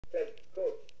said,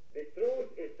 quote, "The truth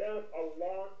is that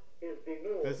Allah is the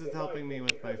Nur." This is helping me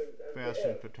with my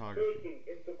fashion photography. Taking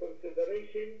into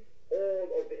consideration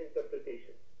all of the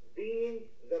interpretations. Being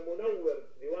the Munawwir,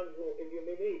 the one who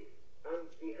illuminates, and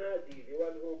the Hadi, the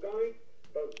one who guides,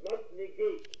 does not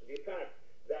negate the fact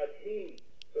that He,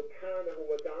 subhanahu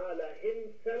wa ta'ala,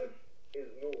 Himself is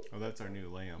Nur. Oh, that's our new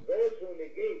lamp. Those who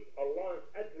negate Allah's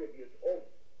attribute of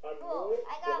An-Nur,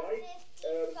 I got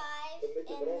 55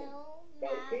 in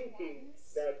by thinking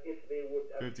that if they would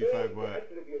 55 what?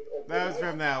 attribute of That was the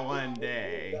from that one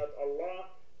day. that Allah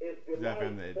is the Is that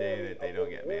from the day that they don't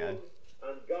get mad?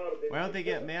 Why don't they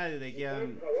get mad? Did they get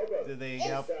them? Did they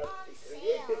help?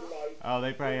 Oh,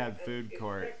 they probably had food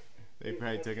court. They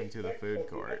probably took him to the food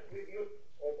court.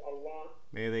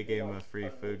 Maybe they gave him a free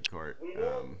food court.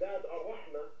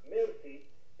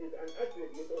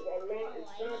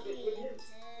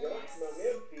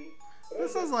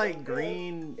 This is like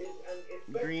green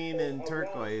and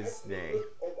turquoise day.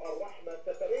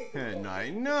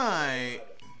 Night night.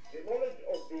 The knowledge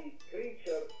of the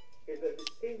creature is a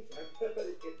distinct and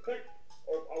separate effect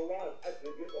of Allah's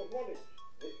attribute of knowledge.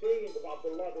 The saying of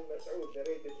Abdullah bin Mas'ud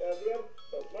narrated earlier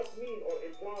does not mean or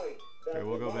imply that okay,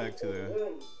 we'll go back to the.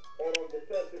 or on the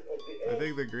surface of the earth, I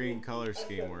think the green color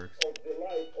scheme works. of the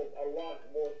light of Allah's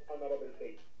most honorable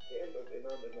face. The end of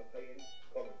Imam Ibn Qayyim's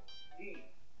comment. D.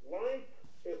 Light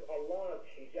is Allah's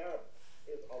hijab.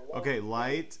 Okay,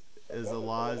 light is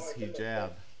Allah's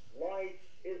hijab. Light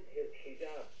is His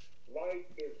hijab. Light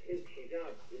is His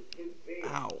hijab. Is His veil.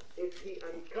 Ow. If He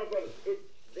uncovers it,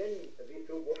 then the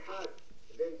subuhat,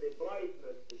 then the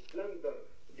brightness, the splendor,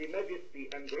 the majesty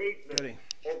and greatness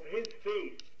of His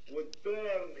face would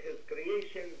burn His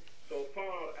creation so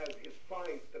far as His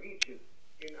sight reaches.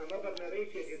 In another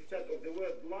narration, it said of the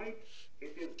word light,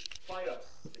 it is fire,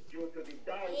 due to the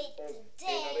doubt of the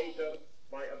narrator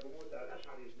by Abu Musa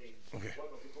al-Ash'ari's name, one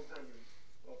of the companions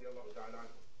of the Allah Ta'ala.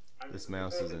 This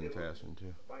mouse is in fashion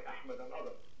too. By Ahmad and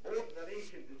others. Both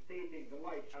narrations stating the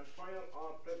light and fire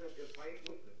are present in Sahih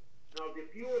Muslim. Now the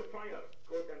pure fire,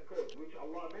 quote unquote, which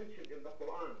Allah mentioned in the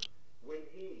Quran when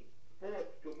He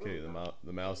spoke to Moses. Okay,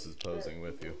 the mouse is posing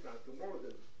with you. To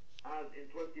Moses, as in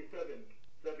 27,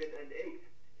 7 and 8,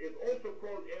 is also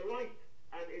called a light,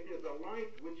 and it is a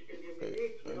light which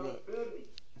illuminates without burning.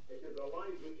 It is a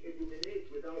light which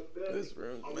illuminates without burning. This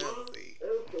room's messy.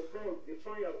 Also called the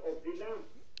fire of the lamp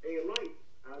a light,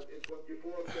 as in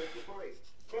 24:25.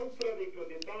 Contrary to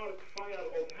the dark fire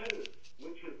of hell,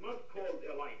 which is not called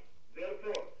a light.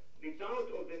 Therefore, the doubt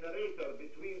of the narrator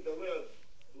between the words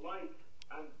light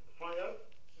and fire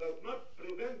does not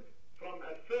prevent from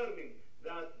affirming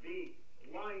that the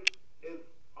light is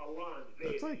Allah's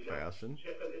veil. That's like fashion.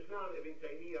 Shaykh al-Islam Ibn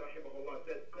Taymiyyah rahimahullah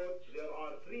said, quote, "There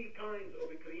are three kinds of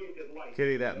created light."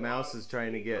 Kitty, that mouse is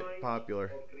trying to get popular.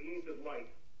 Of created light.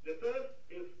 The first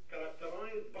is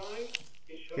characterized by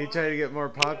He tried to get more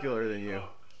popular than you.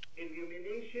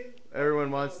 illumination.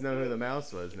 Everyone wants to know who the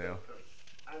mouse was now.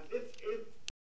 And this is